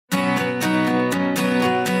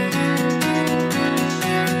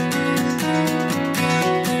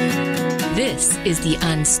This is the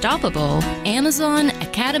Unstoppable Amazon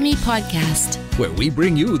Academy podcast, where we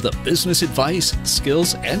bring you the business advice,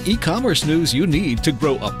 skills, and e-commerce news you need to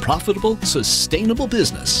grow a profitable, sustainable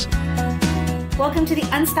business. Welcome to the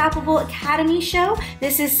Unstoppable Academy show.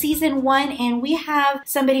 This is season 1, and we have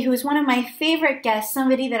somebody who is one of my favorite guests,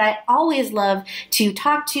 somebody that I always love to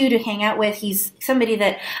talk to hang out with. He's somebody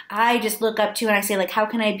that I just look up to and I say, like, how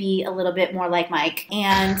can I be a little bit more like Mike?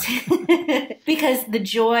 And because the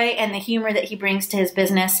joy and the humor that he brings to his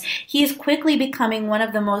business, he is quickly becoming one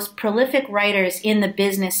of the most prolific writers in the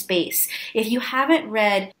business space. If you haven't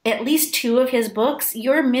read at least 2 of his books,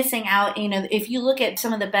 you're missing out. You know, if you look at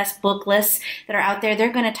some of the best book lists that are out there,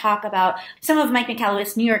 they're going to talk about some of Mike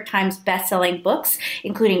Michalowicz's New York Times best-selling books,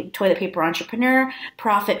 including Toilet Paper Entrepreneur,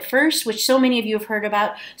 Profit First, which so many of you have heard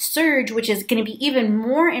about, Surge, which is going to be even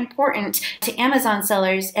more important to Amazon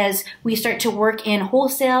sellers as we start to work in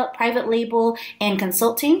wholesale, private label, and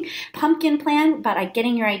consulting, Pumpkin Plan, about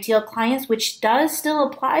getting your ideal clients, which does still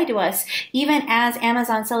apply to us even as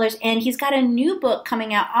Amazon sellers. And he's got a new book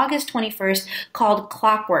coming out August 21st called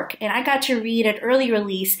Clockwork. And I got to read an early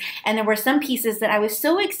release, and there were some pieces that I was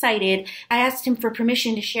so excited. I asked him for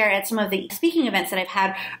permission to share at some of the speaking events that I've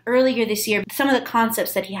had earlier this year. Some of the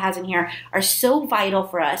concepts that he has in here are so vital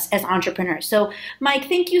for us as entrepreneurs. So, Mike,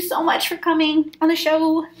 thank you so much for coming on the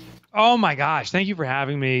show. Oh my gosh. Thank you for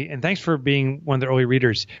having me. And thanks for being one of the early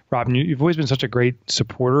readers, Robin. You've always been such a great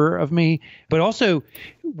supporter of me, but also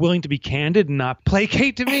willing to be candid and not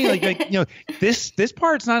placate to me. This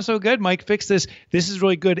part's not so good. Mike, fix this. This is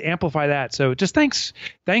really good. Amplify that. So just thanks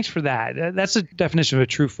for that. That's the definition of a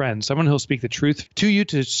true friend. Someone who'll speak the truth to you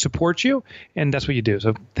to support you. And that's what you do.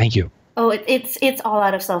 So thank you. Oh, it's all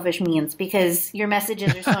out of selfish means because your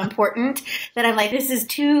messages are so important that I'm like, this is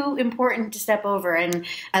too important to step over. And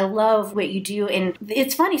I love what you do. And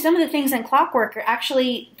it's funny, some of the things in Clockwork are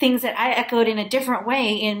actually things that I echoed in a different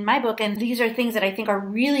way in my book. And these are things that I think are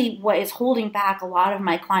really what is holding back a lot of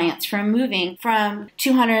my clients from moving from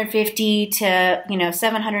 $250,000 to,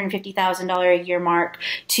 $750,000 a year mark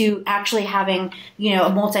to actually having, a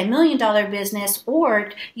multi-million-dollar business,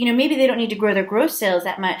 or, maybe they don't need to grow their gross sales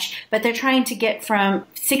that much, but they're trying to get from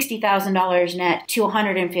 $60,000 net to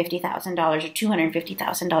 $150,000 or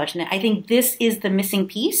 $250,000 net. I think this is the missing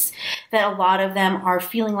piece that a lot of them are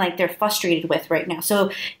feeling like they're frustrated with right now. So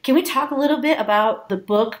can we talk a little bit about the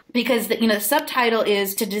book? Because the subtitle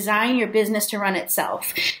is To Design Your Business to Run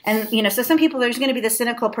Itself. And, so some people, there's going to be the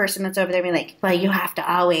cynical person that's over there being like, well, you have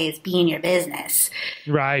to always be in your business.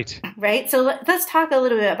 Right. Right. So let's talk a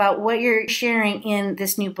little bit about what you're sharing in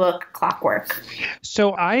this new book, Clockwork.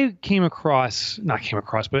 So I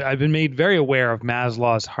but I've been made very aware of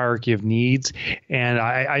Maslow's hierarchy of needs. And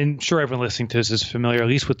I'm sure everyone listening to this is familiar, at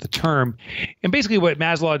least with the term. And basically what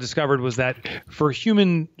Maslow discovered was that for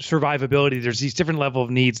human survivability, there's these different levels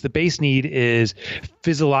of needs. The base need is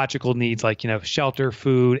physiological needs like, shelter,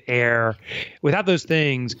 food, air. Without those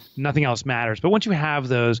things, nothing else matters. But once you have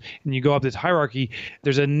those and you go up this hierarchy,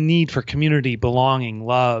 there's a need for community, belonging,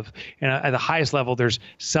 love. And at the highest level, there's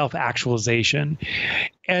self-actualization.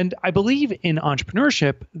 And I believe in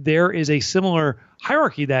entrepreneurship, there is a similar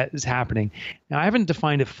hierarchy that is happening. Now, I haven't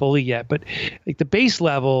defined it fully yet, but like the base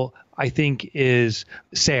level, I think, is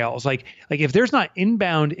sales. Like if there's not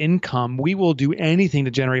inbound income, we will do anything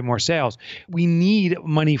to generate more sales. We need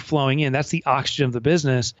money flowing in. That's the oxygen of the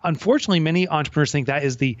business. Unfortunately, many entrepreneurs think that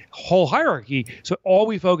is the whole hierarchy. So all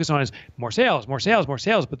we focus on is more sales, more sales, more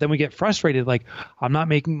sales. But then we get frustrated, like, I'm not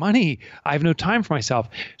making money. I have no time for myself.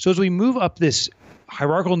 So as we move up this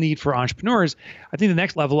hierarchical need for entrepreneurs, I think the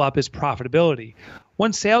next level up is profitability.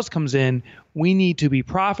 Once sales comes in, we need to be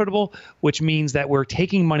profitable, which means that we're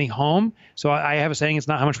taking money home. So I have a saying, it's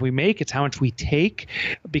not how much we make, it's how much we take,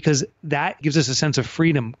 because that gives us a sense of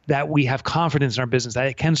freedom, that we have confidence in our business, that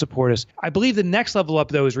it can support us. I believe the next level up,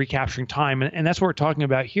 though, is recapturing time. And that's what we're talking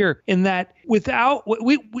about here, in that without,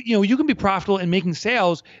 you can be profitable in making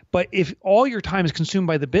sales, but if all your time is consumed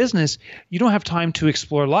by the business, you don't have time to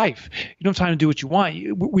explore life. You don't have time to do what you want.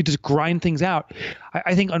 We just grind things out.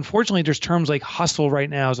 I think, unfortunately, there's terms like hustle right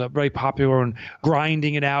now is a very popular one,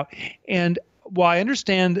 grinding it out. And while I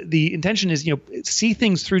understand the intention is, see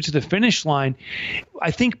things through to the finish line,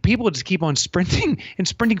 I think people just keep on sprinting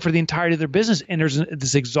for the entirety of their business. And there's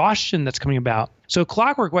this exhaustion that's coming about. So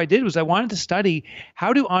Clockwork, what I did was I wanted to study,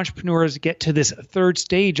 how do entrepreneurs get to this third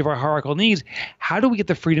stage of our hierarchical needs? How do we get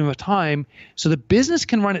the freedom of time so the business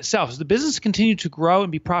can run itself, so the business continue to grow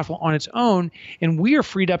and be profitable on its own, and we are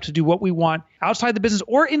freed up to do what we want outside the business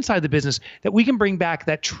or inside the business, that we can bring back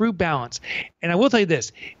that true balance. And I will tell you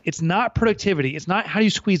this, it's not productivity. It's not how do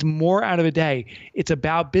you squeeze more out of a day. It's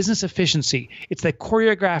about business efficiency. It's the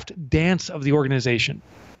choreographed dance of the organization.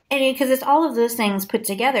 And because it's all of those things put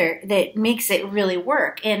together that makes it really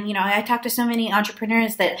work. And, I talk to so many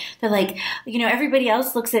entrepreneurs that they're like, everybody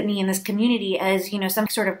else looks at me in this community as, some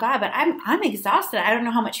sort of God, but I'm exhausted. I don't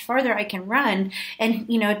know how much farther I can run. And,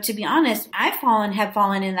 to be honest, have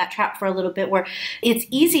fallen in that trap for a little bit, where it's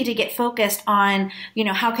easy to get focused on,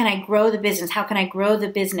 how can I grow the business? How can I grow the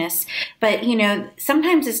business? But,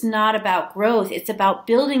 sometimes it's not about growth. It's about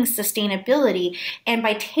building sustainability. And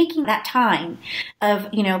by taking that time of,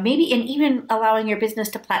 maybe and even allowing your business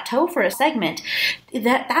to plateau for a segment,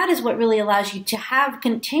 that is what really allows you to have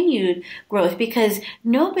continued growth, because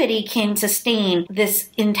nobody can sustain this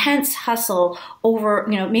intense hustle over,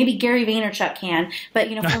 maybe Gary Vaynerchuk can, but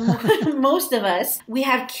for most of us, we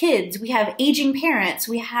have kids, we have aging parents,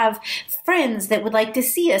 we have friends that would like to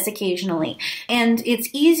see us occasionally. And it's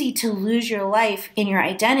easy to lose your life and your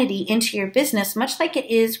identity into your business, much like it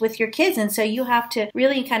is with your kids. And so you have to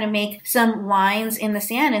really kind of make some lines in the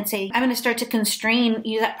sand and say, I'm going to start to constrain,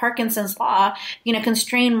 use that Parkinson's law,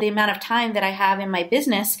 constrain the amount of time that I have in my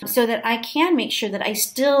business so that I can make sure that I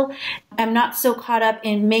still am not so caught up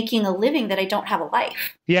in making a living that I don't have a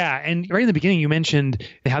life. Yeah. And right in the beginning, you mentioned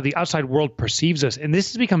how the outside world perceives us. And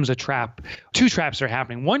this becomes a trap. Two traps are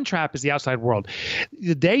happening. One trap is the outside world.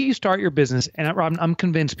 The day you start your business, and Rob, I'm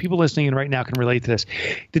convinced people listening in right now can relate to this.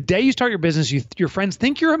 The day you start your business, your friends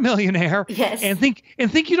think you're a millionaire. Yes. and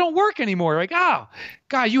think you don't work anymore. Like, oh,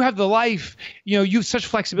 God, you have the life, you have such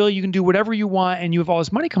flexibility. You can do whatever you want and you have all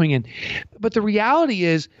this money coming in. But the reality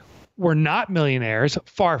is, we're not millionaires,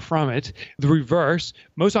 far from it. The reverse,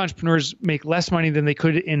 most entrepreneurs make less money than they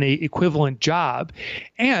could in an equivalent job.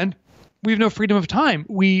 And we have no freedom of time.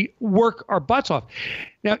 We work our butts off.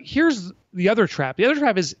 Now, here's the other trap. The other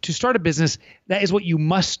trap is to start a business. That is what you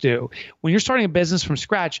must do. When you're starting a business from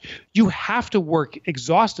scratch, you have to work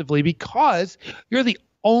exhaustively because you're the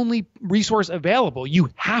only resource available. You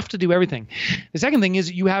have to do everything. The second thing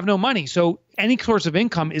is you have no money. So any source of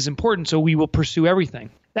income is important. So we will pursue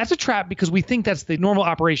everything. That's a trap because we think that's the normal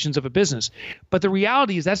operations of a business. But the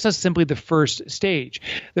reality is that's just simply the first stage.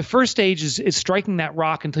 The first stage is striking that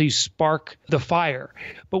rock until you spark the fire.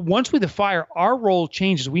 But once we the fire, our role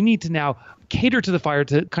changes. We need to now cater to the fire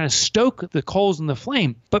to kind of stoke the coals in the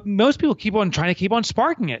flame. But most people keep on trying to keep on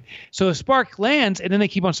sparking it. So a spark lands and then they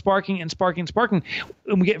keep on sparking and sparking and sparking.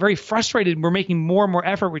 And we get very frustrated. We're making more and more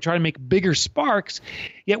effort. We try to make bigger sparks,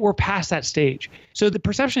 yet we're past that stage. So the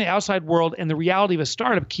perception of the outside world and the reality of a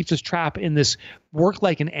startup keeps us trapped in this work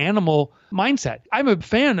like an animal mindset. I'm a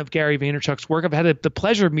fan of Gary Vaynerchuk's work. I've had the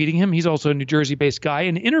pleasure of meeting him. He's also a New Jersey-based guy,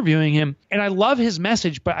 and interviewing him. And I love his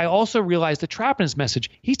message, but I also realize the trap in his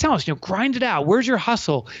message. He's telling us, grind it out. Where's your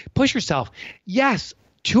hustle? Push yourself. Yes,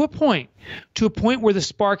 to a point where the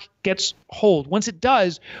spark gets hold. Once it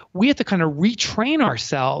does, we have to kind of retrain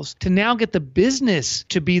ourselves to now get the business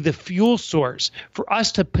to be the fuel source for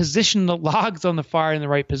us to position the logs on the fire in the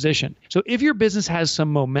right position. So if your business has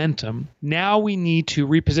some momentum, now we need to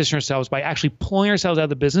reposition ourselves by actually pulling ourselves out of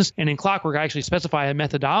the business. And in Clockwork, I actually specify a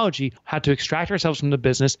methodology how to extract ourselves from the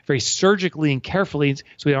business very surgically and carefully so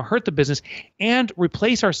we don't hurt the business, and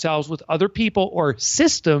replace ourselves with other people or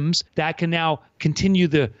systems that can now continue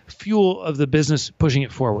the fuel of the business, pushing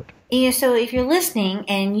it forward. So if you're listening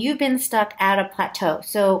and you've been stuck at a plateau,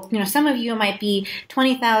 so, some of you it might be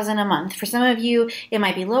 $20,000 a month. For some of you, it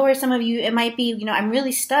might be lower. Some of you, it might be, I'm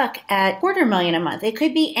really stuck at $250,000 a month. It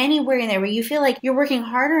could be anywhere in there where you feel like you're working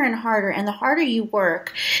harder and harder. And the harder you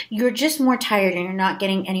work, you're just more tired and you're not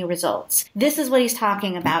getting any results. This is what he's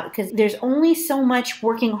talking about, because there's only so much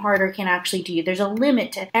working harder can actually do. There's a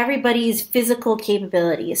limit to everybody's physical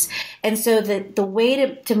capabilities. And so the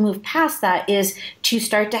way to move past that is to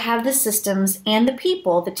start to have the systems and the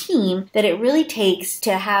people, the team that it really takes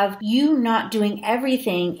to have you not doing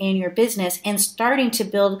everything in your business and starting to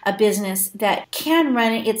build a business that can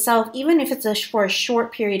run itself, even if it's for a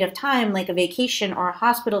short period of time, like a vacation or a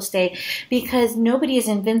hospital stay, because nobody is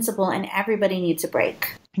invincible and everybody needs a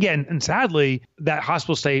break. Yeah, and sadly, that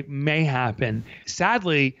hospital stay may happen.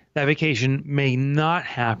 Sadly, that vacation may not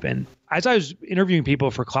happen. As I was interviewing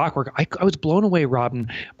people for Clockwork, I was blown away,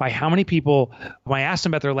 Robin, by how many people, when I asked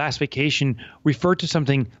them about their last vacation, referred to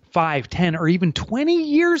something 5, 10, or even 20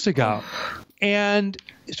 years ago. And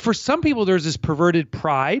for some people, there's this perverted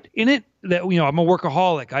pride in it that, I'm a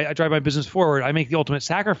workaholic. I drive my business forward. I make the ultimate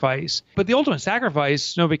sacrifice. But the ultimate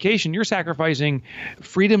sacrifice, no vacation, you're sacrificing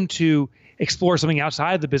freedom to explore something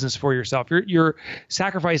outside of the business for yourself. You're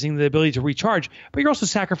sacrificing the ability to recharge, but you're also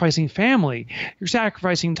sacrificing family. You're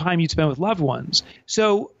sacrificing time you'd spend with loved ones.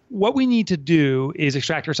 So what we need to do is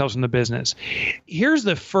extract ourselves from the business. Here's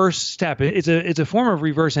the first step. It's a form of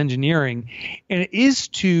reverse engineering, and it is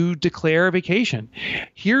to declare a vacation.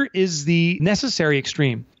 Here is the necessary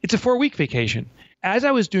extreme. It's a 4-week vacation. As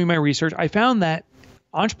I was doing my research, I found that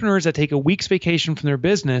entrepreneurs that take a week's vacation from their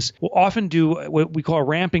business will often do what we call a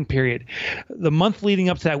ramping period. The month leading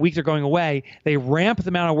up to that week they're going away, they ramp the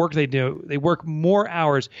amount of work they do. They work more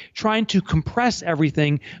hours, trying to compress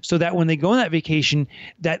everything so that when they go on that vacation,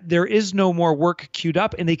 that there is no more work queued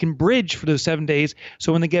up and they can bridge for those 7 days.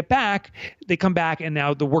 So when they get back, they come back and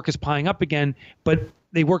now the work is piling up again, but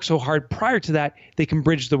they work so hard prior to that, they can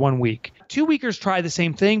bridge the 1 week. 2-weekers try the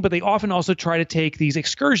same thing, but they often also try to take these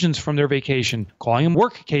excursions from their vacation, calling them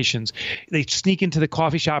workations. They sneak into the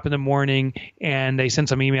coffee shop in the morning and they send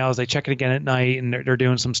some emails, they check it again at night, and they're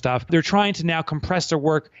doing some stuff. They're trying to now compress their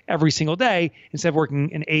work every single day. Instead of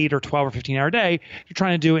working an 8 or 12 or 15-hour day, they're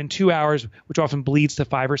trying to do it in 2 hours, which often bleeds to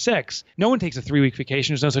 5 or 6. No one takes a 3-week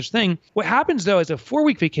vacation. There's no such thing. What happens, though, is a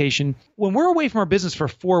 4-week vacation, when we're away from our business for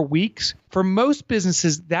 4 weeks, for most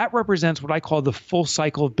businesses, that represents what I call the full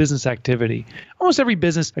cycle of business activity. Almost every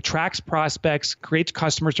business attracts prospects, creates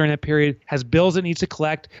customers during that period, has bills it needs to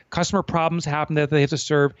collect, customer problems happen that they have to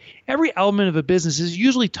serve. Every element of a business is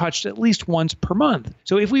usually touched at least once per month.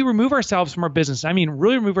 So if we remove ourselves from our business,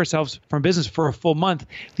 really remove ourselves from business for a full month,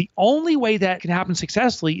 the only way that can happen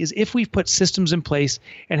successfully is if we've put systems in place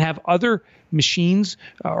and have other machines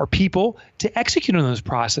or people to execute on those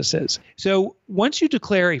processes. So once you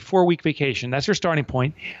declare a 4-week vacation, that's your starting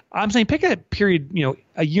point. I'm saying pick a period,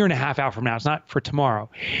 a year and a half out from now. It's not for tomorrow.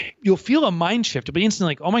 You'll feel a mind shift. It'll be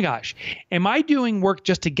instantly like, oh my gosh, am I doing work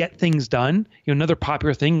just to get things done? Another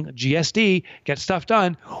popular thing, GSD, get stuff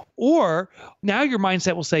done. Or now your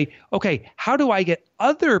mindset will say, okay, how do I get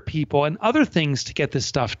other people and other things to get this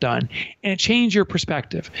stuff done? And change your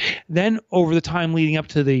perspective. Then over the time leading up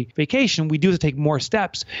to the vacation, we do have to take more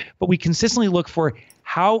steps, but we consistently look for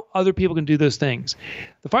how other people can do those things.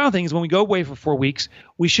 The final thing is when we go away for 4 weeks,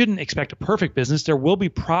 we shouldn't expect a perfect business. There will be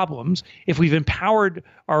problems. If we've empowered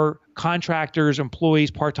our contractors,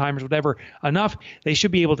 employees, part-timers, whatever, enough, they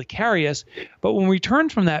should be able to carry us. But when we return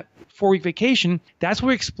from that 4-week vacation, that's where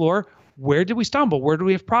we explore, where did we stumble? Where do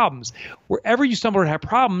we have problems? Wherever you stumble or have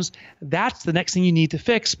problems, that's the next thing you need to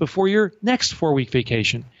fix before your next 4-week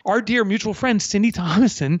vacation. Our dear mutual friend, Cindy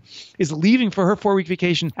Thomason, is leaving for her 4-week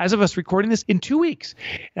vacation as of us recording this in 2 weeks.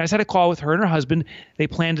 And I just had a call with her and her husband. They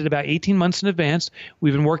planned it about 18 months in advance.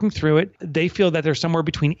 We've been working through it. They feel that they're somewhere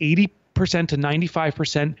between 80% to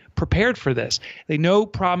 95% prepared for this. They know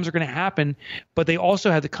problems are going to happen, but they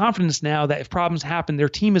also have the confidence now that if problems happen, their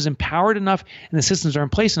team is empowered enough and the systems are in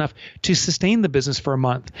place enough to sustain the business for a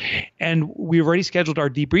month. And we've already scheduled our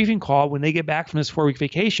debriefing call. When they get back from this 4-week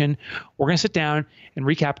vacation, we're going to sit down and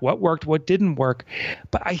recap what worked, what didn't work.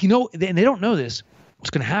 But and they don't know this. What's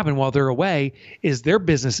going to happen while they're away is their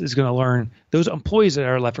business is going to learn, those employees that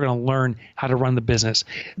are left are going to learn how to run the business.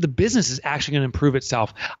 The business is actually going to improve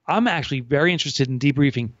itself. I'm actually very interested in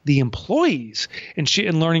debriefing the employees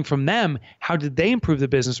and learning from them, how did they improve the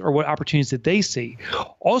business or what opportunities did they see?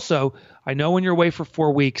 Also, I know when you're away for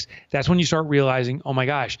 4 weeks, that's when you start realizing, oh my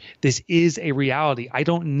gosh, this is a reality. I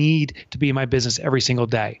don't need to be in my business every single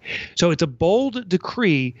day. So it's a bold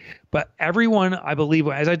decree, but everyone, I believe,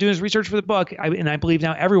 as I do this research for the book, and I believe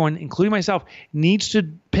now everyone, including myself, needs to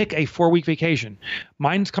pick a 4-week vacation.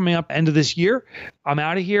 Mine's coming up end of this year. I'm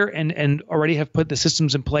out of here and already have put the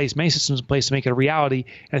systems in place, many systems in place to make it a reality.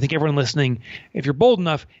 And I think everyone listening, if you're bold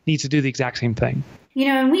enough, needs to do the exact same thing.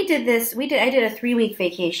 And we did this. I did a 3-week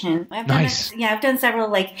vacation. Nice. I've done several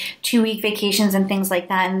 2-week vacations and things like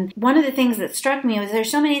that. And one of the things that struck me was there's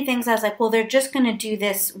so many things I was like, well, they're just going to do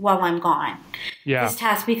this while I'm gone. Yeah. This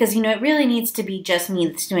task, because, it really needs to be just me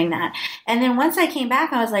that's doing that. And then once I came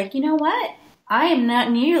back, I was like, you know what? I am not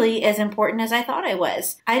nearly as important as I thought I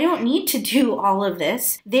was. I don't need to do all of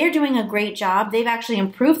this. They're doing a great job. They've actually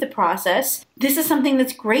improved the process. This is something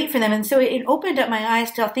that's great for them. And so it opened up my eyes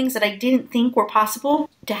to things that I didn't think were possible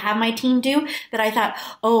to have my team do, that I thought,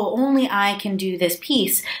 oh, only I can do this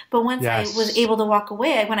piece. But once I was able to walk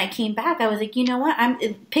away, when I came back, I was like, you know what? I'm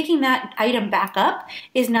picking that item back up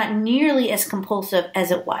is not nearly as compulsive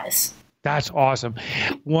as it was. That's awesome.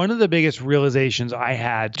 One of the biggest realizations I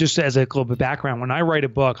had, just as a little bit of background, when I write a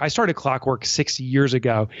book, I started Clockwork 6 years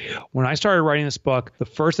ago. When I started writing this book, the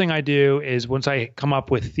first thing I do is once I come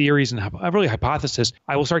up with theories and really hypothesis,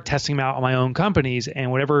 I will start testing them out on my own companies.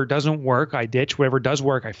 And whatever doesn't work, I ditch. Whatever does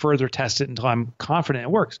work, I further test it until I'm confident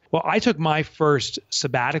it works. Well, I took my first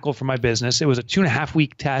sabbatical for my business. It was a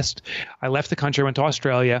 2.5-week test. I left the country, went to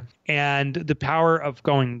Australia. And the power of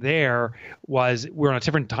going there was we're on a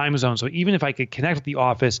different time zone. So even if I could connect with the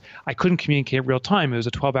office, I couldn't communicate real time. It was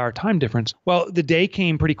a 12-hour time difference. Well, the day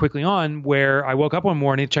came pretty quickly on where I woke up one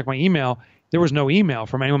morning to check my email. There was no email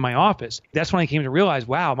from anyone in my office. That's when I came to realize,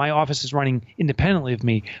 wow, my office is running independently of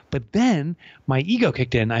me. But then my ego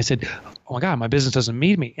kicked in. I said, oh my God, my business doesn't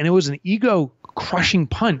need me. And it was an ego crushing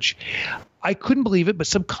punch. I couldn't believe it, but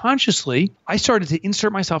subconsciously, I started to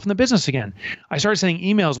insert myself in the business again. I started sending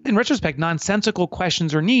emails, in retrospect, nonsensical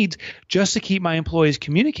questions or needs just to keep my employees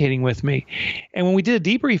communicating with me. And when we did a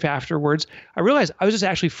debrief afterwards, I realized I was just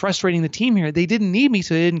actually frustrating the team here. They didn't need me,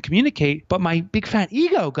 so they didn't communicate, but my big fat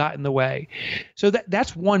ego got in the way. So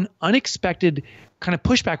that's one unexpected kind of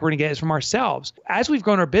pushback we're going to get is from ourselves. As we've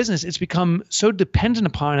grown our business, it's become so dependent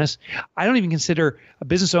upon us. I don't even consider a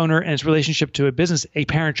business owner and its relationship to a business a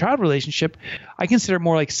parent-child relationship. I consider it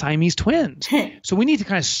more like Siamese twins. So we need to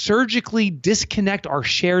kind of surgically disconnect our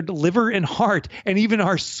shared liver and heart and even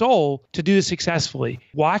our soul to do this successfully.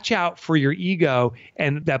 Watch out for your ego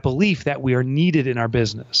and that belief that we are needed in our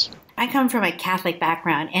business. I come from a Catholic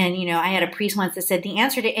background, and, I had a priest once that said the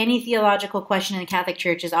answer to any theological question in the Catholic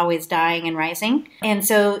Church is always dying and rising. And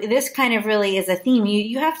so this kind of really is a theme.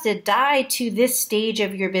 You have to die to this stage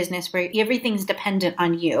of your business where everything's dependent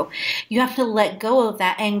on you. You have to let go of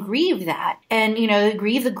that and grieve that, and,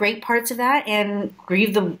 grieve the great parts of that and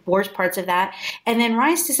grieve the worst parts of that, and then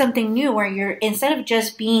rise to something new where you're, instead of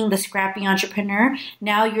just being the scrappy entrepreneur,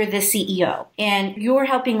 now you're the CEO, and you're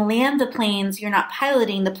helping land the planes. You're not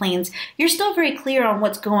piloting the planes. You're still very clear on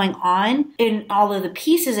what's going on in all of the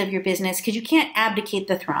pieces of your business because you can't abdicate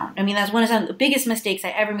the throne. I mean, that's one of the biggest mistakes I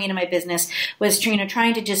ever made in my business was,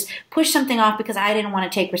 trying to just push something off because I didn't want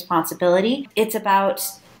to take responsibility. It's about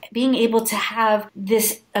being able to have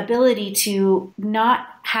this ability to not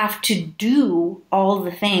have to do all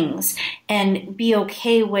the things and be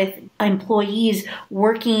okay with employees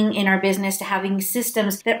working in our business to having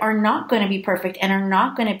systems that are not going to be perfect and are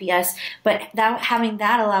not going to be us, but having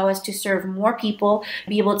that allow us to serve more people,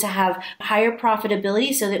 be able to have higher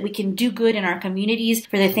profitability so that we can do good in our communities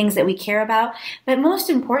for the things that we care about. But most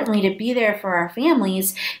importantly, to be there for our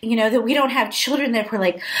families, that we don't have children that we're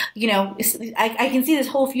like, I can see this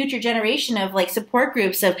whole future generation of like support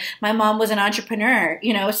groups of my mom was an entrepreneur,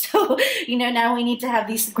 so, now we need to have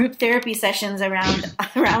these group therapy sessions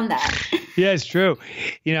around that. Yeah, it's true.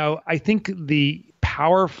 I think the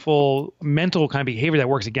powerful mental kind of behavior that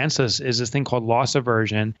works against us is this thing called loss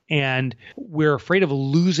aversion. And we're afraid of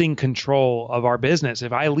losing control of our business.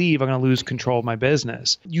 If I leave, I'm going to lose control of my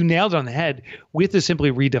business. You nailed it on the head. We have to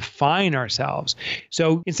simply redefine ourselves.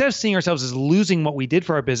 So instead of seeing ourselves as losing what we did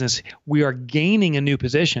for our business, we are gaining a new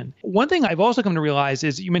position. One thing I've also come to realize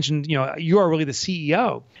is you mentioned, you are really the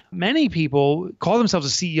CEO. Many people call themselves a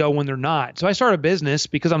CEO when they're not. So I start a business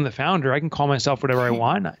because I'm the founder. I can call myself whatever I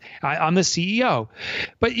want. I'm the CEO.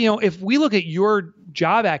 But, if we look at your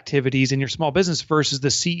job activities in your small business versus the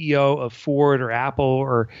CEO of Ford or Apple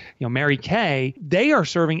or, Mary Kay, they are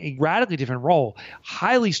serving a radically different role,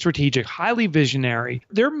 highly strategic, highly visionary.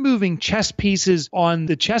 They're moving chess pieces on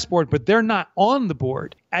the chessboard, but they're not on the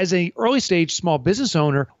board. As an early stage small business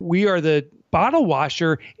owner, we are the bottle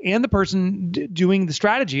washer and the person doing the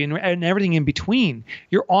strategy and everything in between.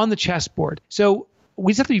 You're on the chessboard. So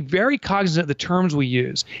we just have to be very cognizant of the terms we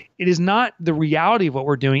use. It is not the reality of what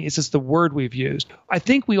we're doing. It's just the word we've used. I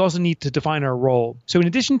think we also need to define our role. So in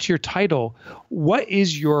addition to your title, what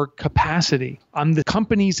is your capacity? I'm the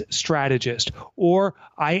company's strategist, or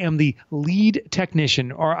I am the lead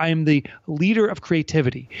technician, or I am the leader of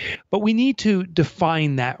creativity. But we need to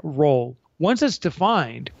define that role. Once it's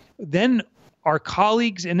defined, then our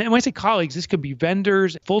colleagues, and when I say colleagues, this could be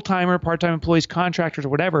vendors, full-timer, part-time employees, contractors, or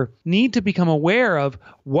whatever, need to become aware of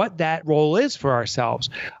what that role is for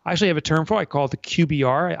ourselves. I actually have a term for it. I call it the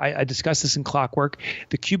QBR. I discuss this in Clockwork.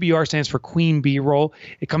 The QBR stands for Queen Bee Role.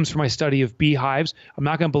 It comes from my study of beehives. I'm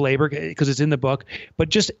not going to belabor it because it's in the book, but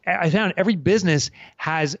just I found every business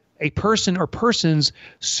has a person or persons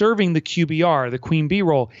serving the QBR, the Queen Bee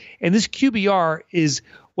Role. And this QBR is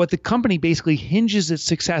what the company basically hinges its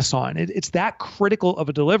success on. It's that critical of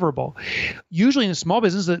a deliverable. Usually in a small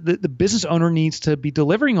business, the business owner needs to be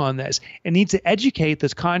delivering on this and needs to educate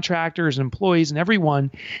those contractors and employees and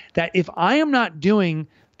everyone that if I am not doing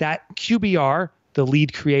that QBR, the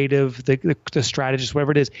lead creative, the strategist,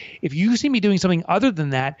 whatever it is, if you see me doing something other than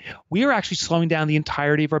that, we are actually slowing down the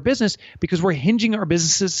entirety of our business because we're hinging our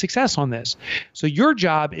business's success on this. So your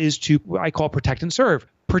job is to, what I call, protect and serve.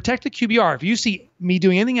 Protect the QBR. If you see me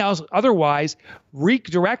doing anything else otherwise,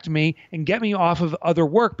 redirect me and get me off of other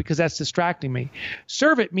work because that's distracting me.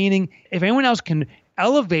 Serve it, meaning if anyone else can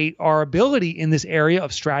elevate our ability in this area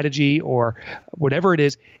of strategy or whatever it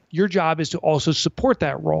is, your job is to also support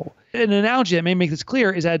that role. An analogy that may make this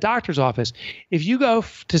clear is at a doctor's office. If you go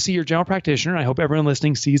to see your general practitioner, and I hope everyone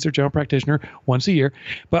listening sees their general practitioner once a year,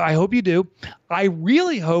 but I hope you do. I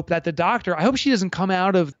really hope that the doctor, I hope she doesn't come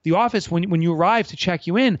out of the office when you arrive to check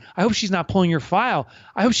you in. I hope she's not pulling your file.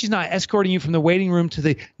 I hope she's not escorting you from the waiting room to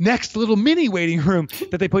the next little mini waiting room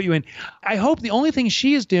that they put you in. I hope the only thing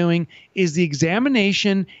she is doing is the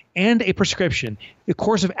examination and a prescription, the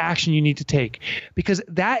course of action you need to take, because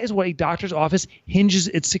that is what a doctor's office hinges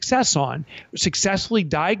its success on, successfully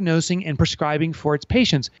diagnosing and prescribing for its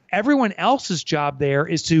patients. Everyone else's job there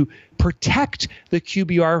is to protect the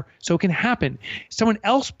QBR so it can happen. Someone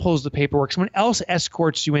else pulls the paperwork, someone else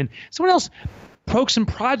escorts you in, someone else pokes and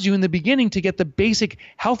prods you in the beginning to get the basic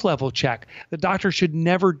health level check. The doctor should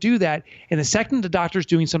never do that. And the second the doctor's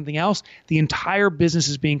doing something else, the entire business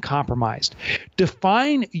is being compromised.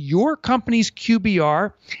 Define your company's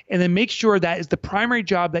QBR and then make sure that is the primary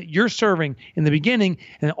job that you're serving in the beginning.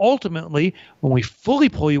 And ultimately, when we fully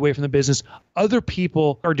pull you away from the business, other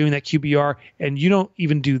people are doing that QBR and you don't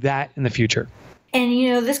even do that in the future. And,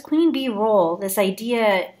 this Queen Bee role, this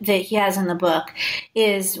idea that he has in the book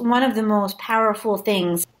is one of the most powerful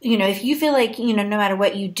things. If you feel like, no matter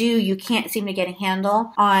what you do, you can't seem to get a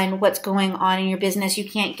handle on what's going on in your business, you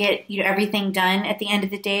can't get everything done at the end of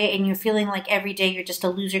the day, and you're feeling like every day you're just a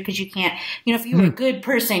loser because you can't, if you were a good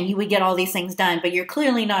person, you would get all these things done, but you're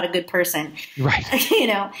clearly not a good person. Right.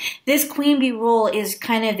 This Queen Bee role is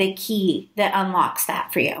kind of the key that unlocks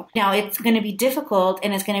that for you. Now, it's going to be difficult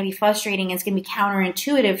and it's going to be frustrating. It's going to be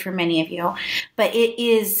counterintuitive for many of you, but it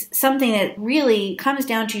is something that really comes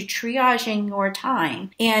down to triaging your time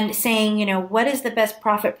and saying, what is the best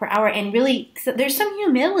profit per hour? And really, there's some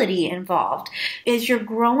humility involved. As you're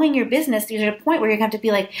growing your business, there's a point where you're going to have to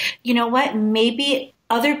be like, you know what, maybe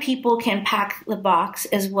other people can pack the box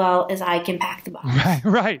as well as I can pack the box.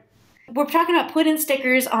 Right. We're talking about putting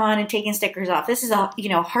stickers on and taking stickers off. This is a,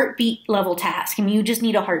 heartbeat level task. You just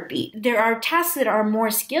need a heartbeat. There are tasks that are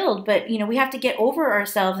more skilled, but, we have to get over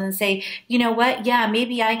ourselves and say, you know what? Yeah,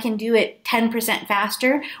 maybe I can do it 10%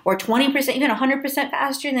 faster or 20%, even 100%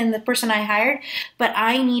 faster than the person I hired, but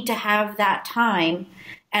I need to have that time.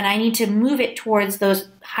 And I need to move it towards those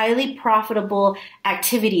highly profitable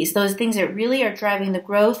activities, those things that really are driving the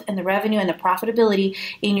growth and the revenue and the profitability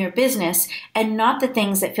in your business, and not the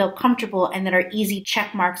things that feel comfortable and that are easy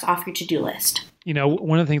check marks off your to-do list.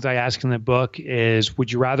 One of the things I ask in the book is,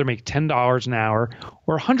 would you rather make $10 an hour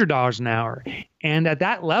or $100 an hour? And at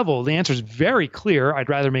that level, the answer is very clear. I'd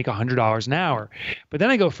rather make $100 an hour. But then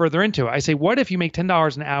I go further into it. I say, what if you make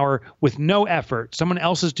 $10 an hour with no effort? Someone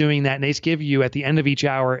else is doing that, and they give you at the end of each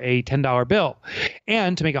hour a $10 bill.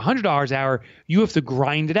 And to make $100 an hour, you have to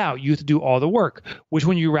grind it out. You have to do all the work. Which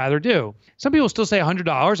one would you rather do? Some people still say $100.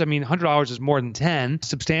 $100 is more than 10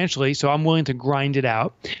 substantially, so I'm willing to grind it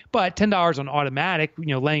out. But $10 on automatic,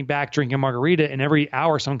 laying back, drinking a margarita, and every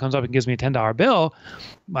hour someone comes up and gives me a $10 bill,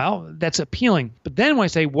 well, that's appealing. But then when I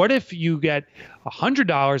say, what if you get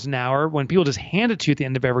 $100 an hour when people just hand it to you at the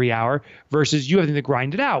end of every hour versus you having to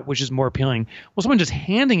grind it out, which is more appealing? Well, someone just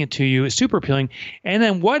handing it to you is super appealing. And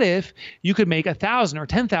then what if you could make $1,000 or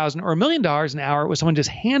 $10,000 or $1 million an hour with someone just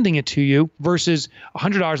handing it to you versus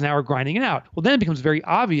 $100 an hour grinding it out? Well, then it becomes very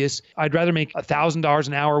obvious. I'd rather make $1,000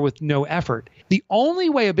 an hour with no effort. The only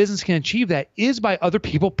way a business can achieve that is by other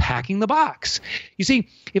people packing the box. You see,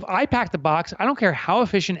 if I pack the box, I don't care how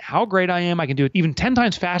efficient, how great I am, I can do it even 10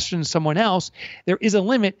 times faster than someone else. There is a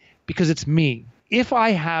limit because it's me. If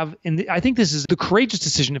I have, and I think this is the courageous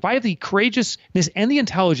decision, if I have the courageousness and the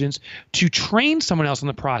intelligence to train someone else in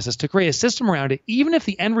the process, to create a system around it, even if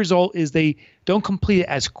the end result is they don't complete it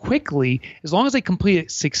as quickly, as long as they complete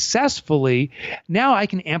it successfully, now I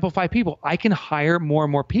can amplify people. I can hire more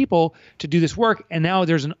and more people to do this work. And now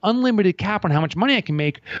there's an unlimited cap on how much money I can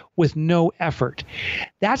make with no effort.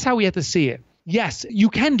 That's how we have to see it. Yes, you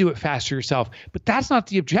can do it faster yourself, but that's not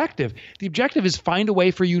the objective. The objective is find a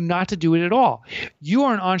way for you not to do it at all. You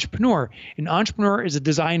are an entrepreneur. An entrepreneur is a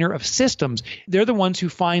designer of systems. They're the ones who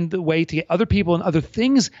find the way to get other people and other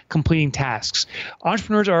things completing tasks.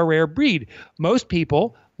 Entrepreneurs are a rare breed. Most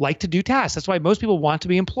people like to do tasks. That's why most people want to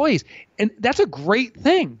be employees. And that's a great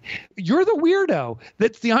thing. You're the weirdo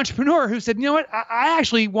that's the entrepreneur who said, you know what, I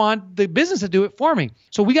actually want the business to do it for me.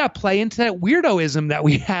 So we got to play into that weirdoism that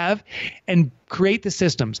we have and create the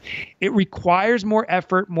systems. It requires more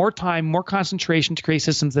effort, more time, more concentration to create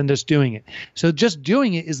systems than just doing it. So just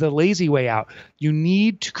doing it is the lazy way out. You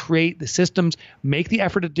need to create the systems, make the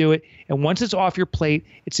effort to do it. And once it's off your plate,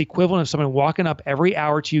 it's the equivalent of someone walking up every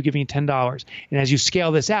hour to you giving you $10. And as you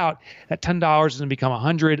scale this out, that $10 is going to become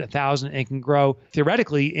 100, 1,000, and it can grow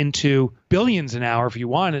theoretically into billions an hour if you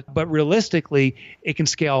want it. But realistically, it can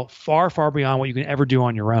scale far, far beyond what you can ever do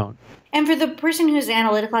on your own. And for the person who's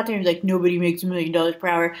analytical out there who's like, nobody makes $1 million per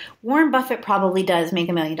hour, Warren Buffett probably does make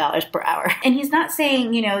 $1 million per hour. And he's not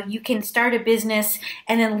saying, you can start a business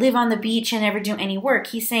and then live on the beach and never do any work.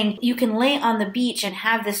 He's saying you can lay on the beach and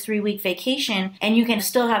have this 3-week vacation and you can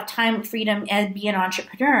still have time, freedom, and be an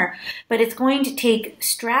entrepreneur. But it's going to take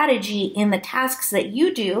strategy in the tasks that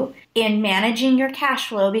you do in managing your cash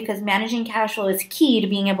flow, because managing cash flow is key to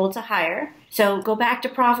being able to hire. So go back to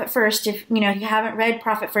Profit First. If you haven't read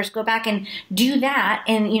Profit First, go back and do that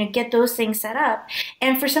and get those things set up.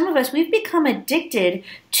 And for some of us, we've become addicted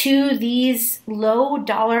to these low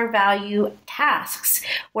dollar value tasks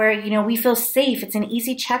where we feel safe. It's an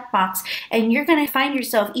easy checkbox, and you're going to find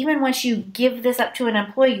yourself, even once you give this up to an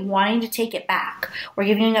employee, wanting to take it back, or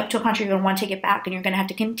giving it up to a country, you're going to want to take it back, and you're going to have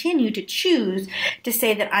to continue to choose to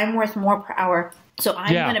say that I'm worth more per hour. So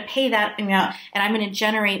I'm going to pay that amount, and I'm going to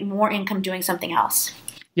generate more income doing something else.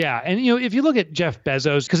 Yeah. And, if you look at Jeff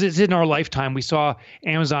Bezos, because it's in our lifetime, we saw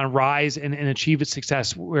Amazon rise and achieve its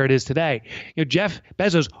success where it is today. Jeff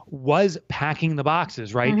Bezos was packing the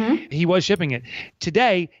boxes, right? Mm-hmm. He was shipping it.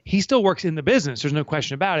 Today, he still works in the business. There's no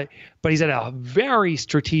question about it. But he's at a very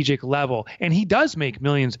strategic level, and he does make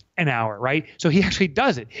millions an hour, right? So he actually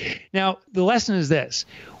does it. Now, the lesson is this.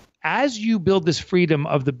 As you build this freedom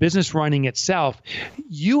of the business running itself,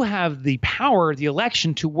 you have the power, the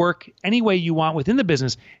election to work any way you want within the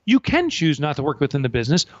business. You can choose not to work within the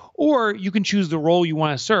business, or you can choose the role you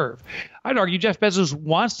want to serve. I'd argue Jeff Bezos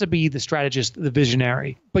wants to be the strategist, the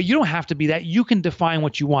visionary, but you don't have to be that. You can define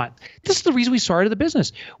what you want. This is the reason we started the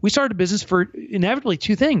business. We started a business for inevitably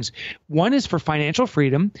 2 things. One is for financial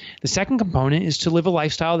freedom. The second component is to live a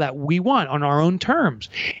lifestyle that we want on our own terms.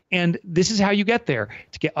 And this is how you get there,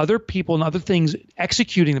 to get other people and other things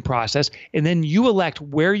executing the process. And then you elect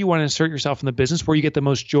where you want to insert yourself in the business, where you get the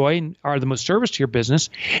most joy and are the most service to your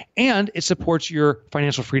business. And it supports your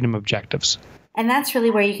financial freedom objectives. And that's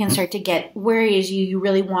really where you can start to get where it is you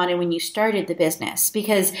really wanted when you started the business.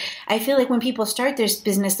 Because I feel like when people start this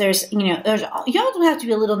business, you also have to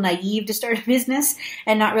be a little naive to start a business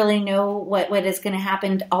and not really know what is going to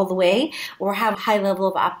happen all the way, or have a high level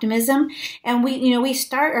of optimism. And we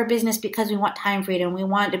start our business because we want time freedom. We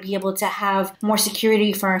want to be able to have more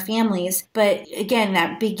security for our families. But again,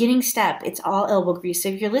 that beginning step, it's all elbow grease. So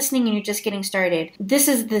if you're listening and you're just getting started, this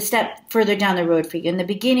is the step further down the road for you. In the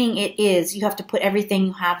beginning, you have to put everything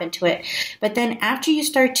you have into it. But then after you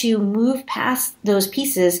start to move past those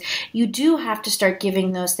pieces, you do have to start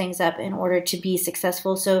giving those things up in order to be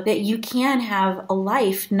successful, so that you can have a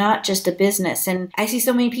life, not just a business. And I see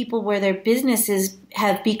so many people where their businesses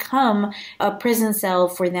have become a prison cell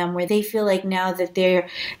for them, where they feel like now that they're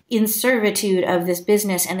in servitude of this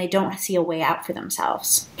business and they don't see a way out for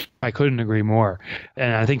themselves. I couldn't agree more.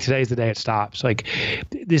 And I think today's the day it stops. Like,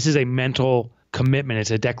 this is a mental commitment.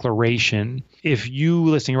 It's a declaration. If you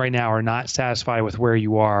listening right now are not satisfied with where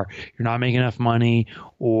you are, you're not making enough money,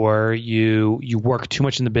 or you work too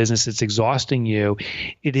much in the business, it's exhausting you.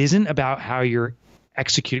 It isn't about how you're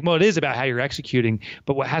executing. Well, it is about how you're executing,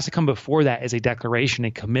 but what has to come before that is a declaration,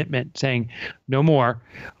 a commitment saying, no more.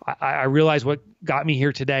 I realize what got me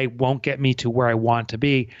here today won't get me to where I want to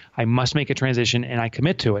be. I must make a transition, and I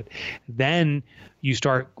commit to it. Then you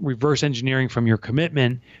start reverse engineering from your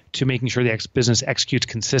commitment to making sure the business executes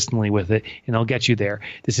consistently with it, and they'll get you there.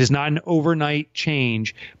 This is not an overnight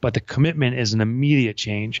change, but the commitment is an immediate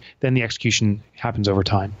change. Then the execution happens over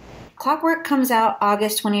time. Clockwork comes out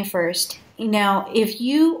August 21st. Now, if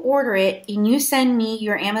you order it and you send me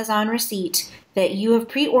your Amazon receipt that you have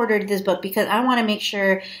pre-ordered this book, because I want to make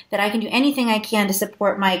sure that I can do anything I can to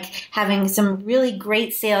support Mike having some really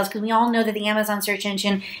great sales, because we all know that the Amazon search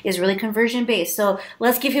engine is really conversion based. So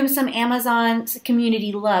let's give him some Amazon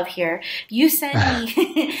community love here. You send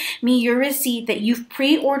me your receipt that you've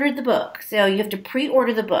pre-ordered the book. So you have to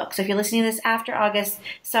pre-order the book. So if you're listening to this after August,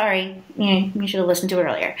 sorry, you should have listened to it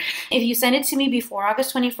earlier. If you send it to me before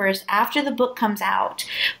August 21st, after the book comes out,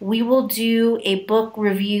 we will do a book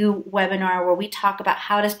review webinar where we talk about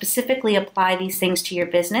how to specifically apply these things to your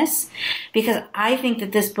business, because I think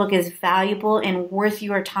that this book is valuable and worth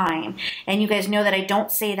your time. And you guys know that I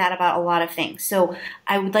don't say that about a lot of things. So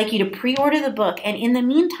I would like you to pre-order the book. And in the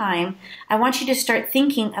meantime, I want you to start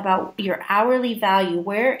thinking about your hourly value.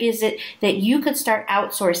 Where is it that you could start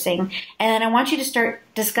outsourcing? And I want you to start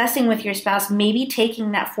discussing with your spouse, maybe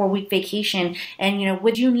taking that 4-week vacation. And,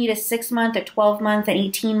 would you need a 6-month, a 12-month, an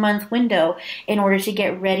 18-month window in order to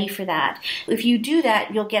get ready for that? If you do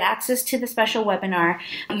that, you'll get access to the special webinar.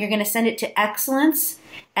 You're going to send it to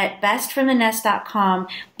excellence@bestfromthenest.com.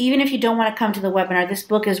 Even if you don't want to come to the webinar, this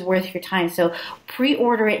book is worth your time. So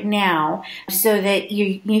pre-order it now so that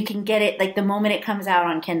you can get it like the moment it comes out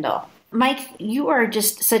on Kindle. Mike, you are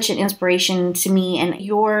just such an inspiration to me, and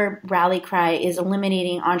your rally cry is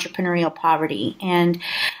eliminating entrepreneurial poverty. And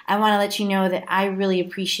I want to let you know that I really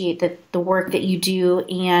appreciate the work that you do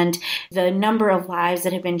and the number of lives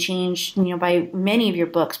that have been changed, by many of your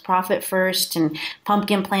books, Profit First and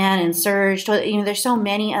Pumpkin Plan and Surge. There's so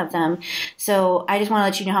many of them. So I just want to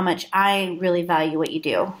let you know how much I really value what you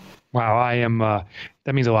do. Wow, I am.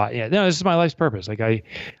 That means a lot. Yeah, no, this is my life's purpose. Like I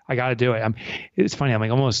got to do it. It's funny. I'm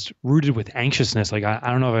like almost rooted with anxiousness. Like I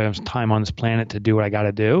don't know if I have time on this planet to do what I got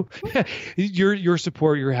to do. Your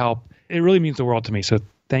support, your help, it really means the world to me. So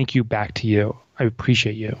thank you back to you. I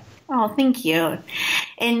appreciate you. Oh, thank you.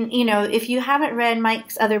 And, if you haven't read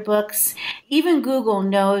Mike's other books, even Google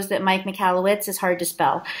knows that Mike Michalowicz is hard to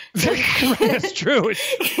spell. So, that's true.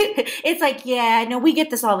 It's like, we get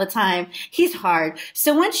this all the time. He's hard.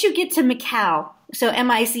 So once you get to Michal, so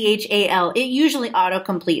Michal, it usually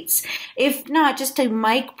auto-completes. If not, just to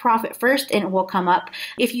Mike Profit First and it will come up.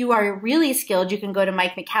 If you are really skilled, you can go to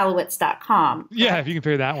MikeMichalowicz.com. Yeah, if you can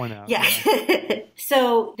figure that one out. Yeah.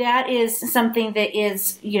 So that is something that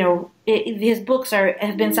is, his books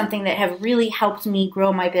have been something that have really helped me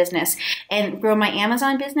grow my business and grow my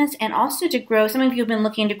Amazon business, and also to grow. Some of you have been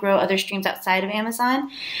looking to grow other streams outside of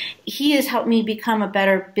Amazon. He has helped me become a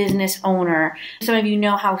better business owner. Some of you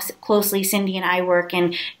know how closely Cindy and I work,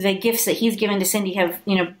 and the gifts that he's given to Cindy have,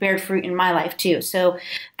 bared fruit in my life too. So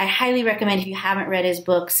I highly recommend, if you haven't read his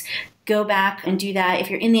books, go back and do that. If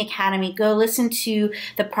you're in the academy, go listen to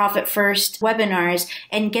the Profit First webinars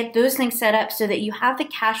and get those things set up so that you have the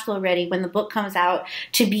cash flow ready when the book comes out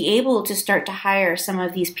to be able to start to hire some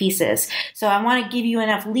of these pieces. So I want to give you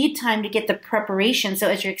enough lead time to get the preparation, so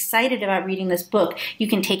as you're excited about reading this book, you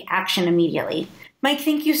can take action immediately. Mike,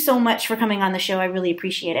 thank you so much for coming on the show. I really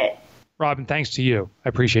appreciate it. Robin, thanks to you. I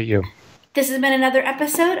appreciate you. This has been another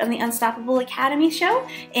episode of the Unstoppable Academy Show,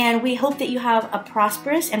 and we hope that you have a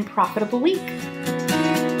prosperous and profitable week.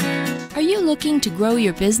 Are you looking to grow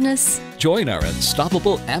your business? Join our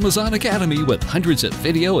Unstoppable Amazon Academy with hundreds of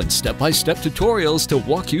video and step-by-step tutorials to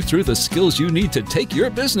walk you through the skills you need to take your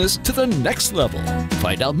business to the next level.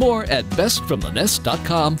 Find out more at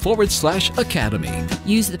bestfromthenest.com/academy.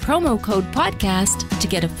 Use the promo code podcast to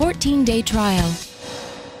get a 14-day trial.